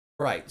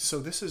Right, so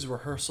this is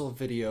rehearsal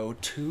video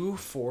 2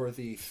 for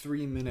the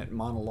 3-minute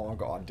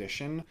monologue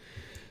audition.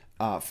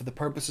 For the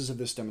purposes of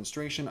this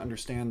demonstration,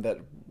 understand that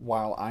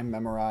while I'm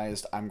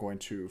memorized, I'm going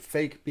to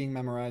fake being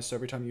memorized. So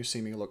every time you see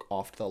me look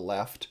off to the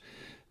left,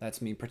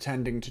 that's me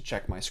pretending to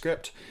check my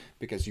script,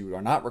 because you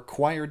are not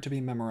required to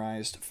be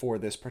memorized for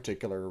this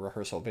particular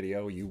rehearsal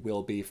video. You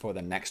will be for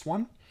the next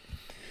one.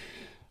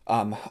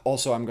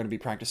 Also, I'm going to be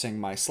practicing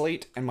my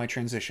slate and my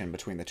transition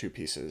between the two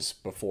pieces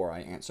before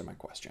I answer my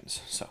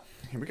questions. So,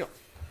 here we go.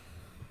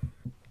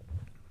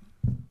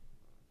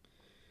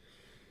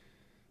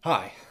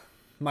 Hi,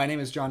 my name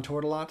is John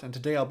Tourtellotte, and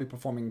today I'll be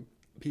performing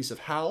a piece of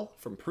Hal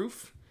from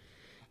Proof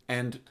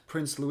and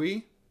Prince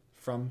Louis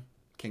from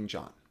King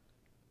John.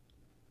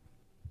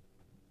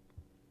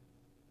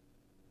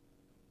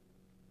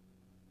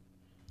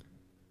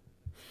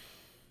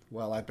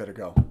 Well, I'd better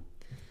go.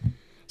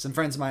 Some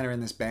friends of mine are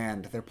in this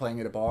band. They're playing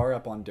at a bar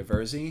up on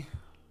Diversey,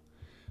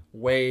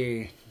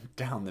 way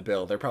down the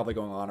bill. They're probably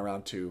going on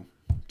around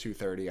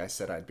 2:30. I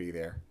said I'd be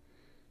there.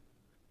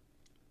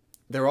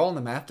 They're all in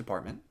the math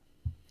department.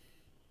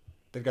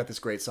 They've got this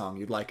great song.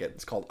 You'd like it.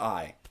 It's called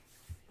I.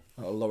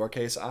 A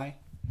lowercase I.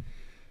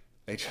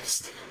 They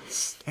just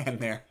stand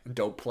there and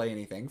don't play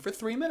anything for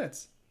 3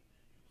 minutes.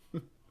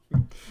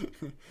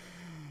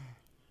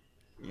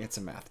 It's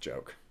a math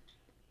joke.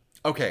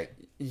 Okay,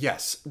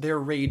 yes, they're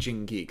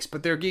raging geeks,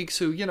 but they're geeks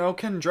who,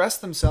 can dress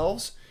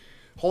themselves,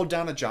 hold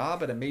down a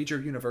job at a major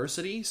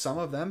university. Some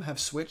of them have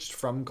switched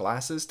from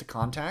glasses to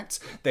contacts.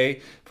 They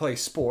play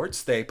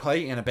sports. They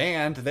play in a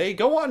band. They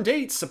go on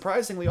dates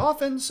surprisingly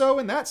often. So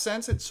in that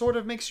sense, it sort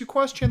of makes you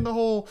question the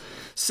whole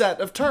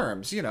set of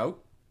terms.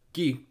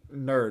 Geek,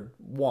 nerd,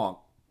 wonk,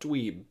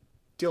 dweeb,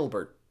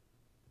 Dilbert,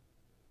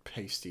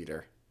 paste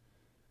eater.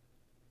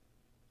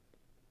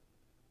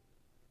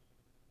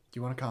 Do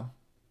you want to come?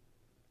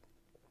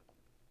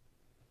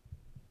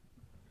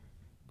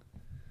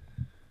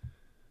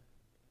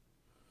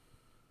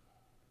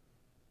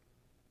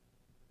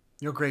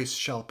 Your grace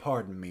shall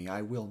pardon me,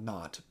 I will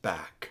not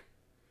back.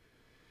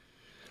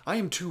 I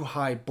am too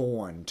high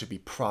born to be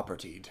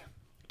propertied,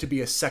 to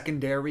be a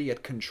secondary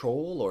at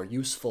control or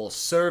useful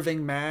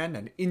serving man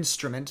and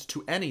instrument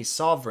to any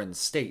sovereign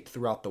state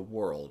throughout the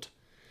world.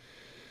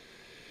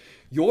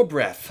 Your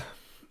breath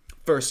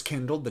first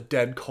kindled the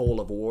dead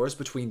coal of wars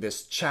between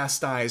this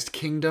chastised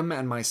kingdom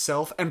and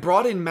myself, and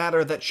brought in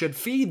matter that should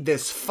feed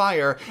this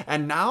fire,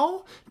 and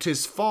now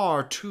 'tis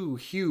far too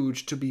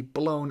huge to be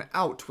blown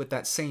out with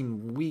that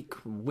same weak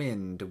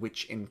wind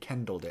which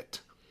enkindled it.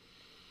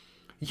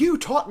 You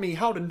taught me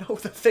how to know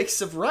the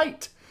face of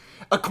right,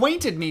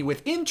 acquainted me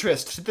with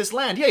interest to this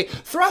land, yea,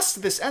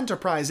 thrust this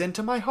enterprise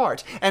into my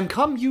heart, and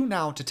come you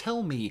now to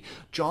tell me,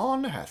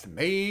 John hath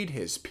made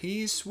his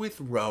peace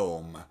with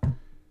Rome.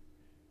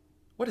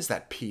 What is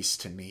that peace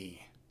to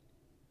me?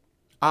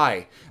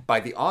 I, by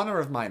the honor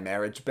of my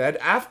marriage bed,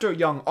 after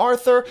young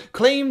Arthur,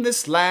 claim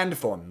this land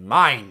for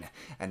mine.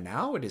 And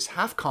now it is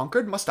half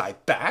conquered, must I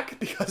back,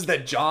 because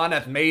that John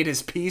hath made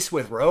his peace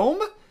with Rome?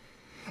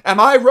 Am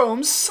I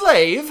Rome's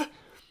slave?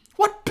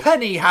 What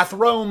penny hath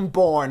Rome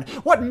borne?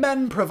 What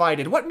men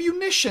provided? What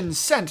munitions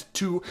sent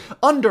to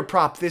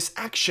underprop this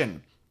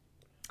action?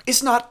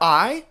 Is not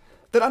I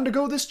that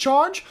undergo this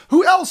charge?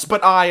 Who else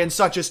but I, and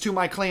such as to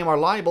my claim are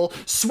liable,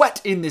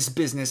 sweat in this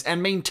business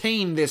and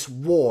maintain this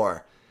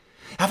war?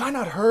 Have I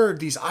not heard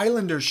these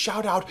islanders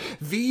shout out,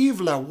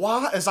 Vive le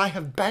roi, as I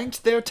have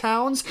banked their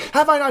towns?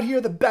 Have I not here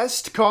the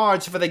best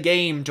cards for the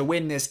game to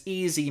win this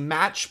easy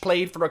match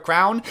played for a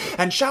crown?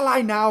 And shall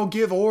I now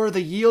give o'er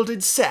the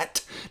yielded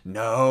set?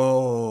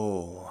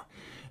 No,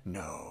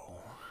 no.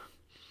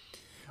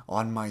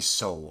 On my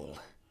soul,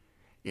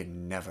 it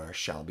never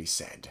shall be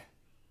said.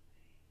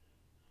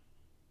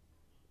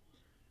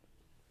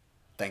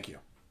 Thank you.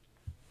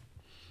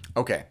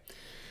 Okay,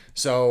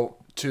 so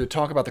to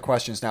talk about the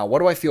questions now, what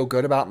do I feel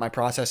good about my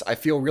process? I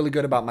feel really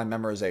good about my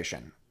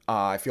memorization.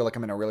 I feel like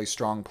I'm in a really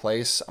strong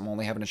place. I'm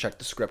only having to check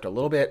the script a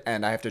little bit,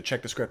 and I have to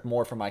check the script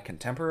more for my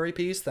contemporary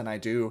piece than I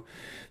do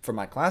for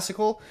my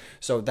classical.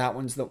 So that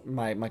one's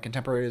my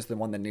contemporary is the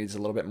one that needs a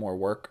little bit more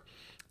work.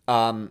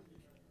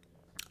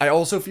 I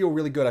also feel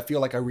really good. I feel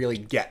like I really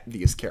get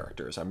these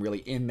characters. I'm really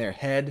in their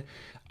head.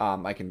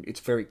 It's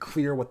very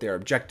clear what their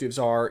objectives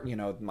are.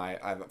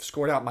 I've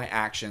scored out my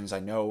actions. I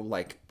know,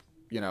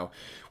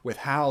 with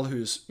Hal,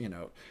 who's,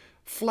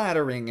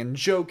 flattering and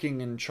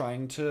joking and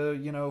trying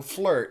to,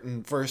 flirt,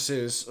 and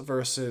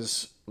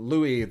versus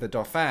Louis, the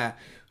Dauphin,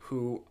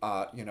 who,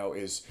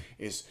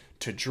 is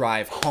to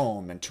drive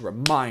home and to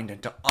remind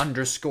and to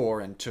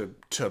underscore and to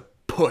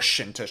push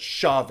and to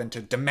shove and to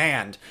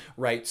demand,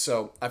 right?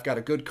 So I've got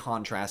a good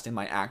contrast in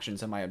my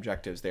actions and my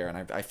objectives there,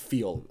 and I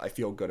feel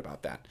good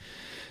about that.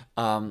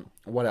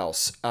 What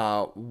else?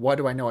 What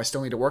do I know I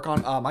still need to work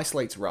on? My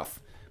slate's rough.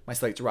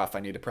 I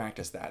need to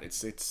practice that.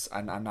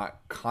 I'm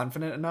not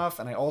confident enough,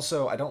 and I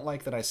don't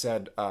like that I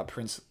said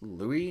Prince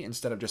Louis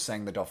instead of just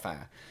saying the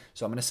Dauphin.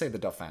 So I'm going to say the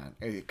Dauphin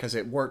because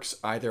it works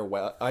either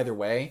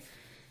way.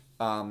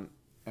 And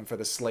for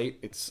the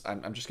slate,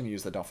 I'm just going to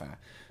use the Dauphin.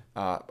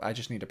 I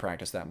just need to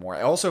practice that more.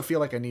 I also feel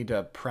like I need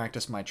to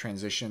practice my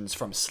transitions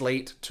from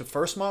slate to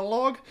first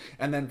monologue,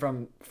 and then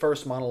from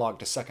first monologue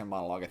to second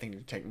monologue. I think I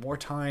need to take more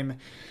time.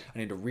 I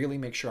need to really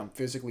make sure I'm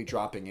physically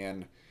dropping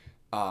in,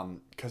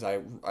 because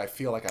I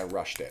feel like I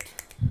rushed it.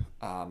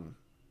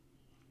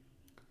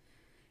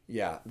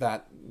 Yeah,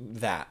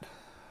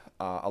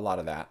 a lot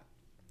of that.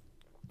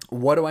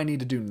 What do I need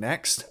to do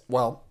next?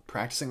 Well,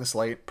 practicing the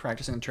slate,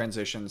 practicing the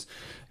transitions,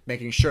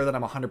 making sure that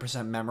I'm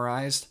 100%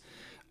 memorized.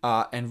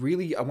 And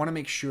really, I want to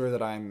make sure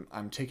that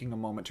I'm taking a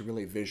moment to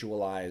really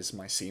visualize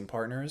my scene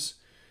partners,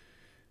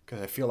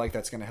 because I feel like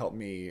that's going to help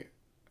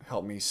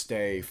me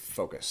stay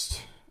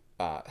focused,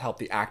 help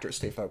the actor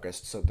stay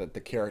focused, so that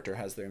the character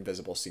has their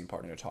invisible scene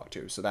partner to talk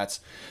to. So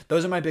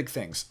those are my big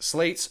things: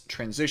 slates,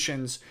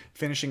 transitions,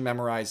 finishing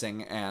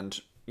memorizing, and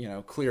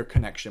clear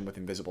connection with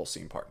invisible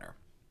scene partner.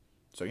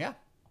 So yeah,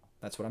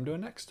 that's what I'm doing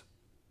next.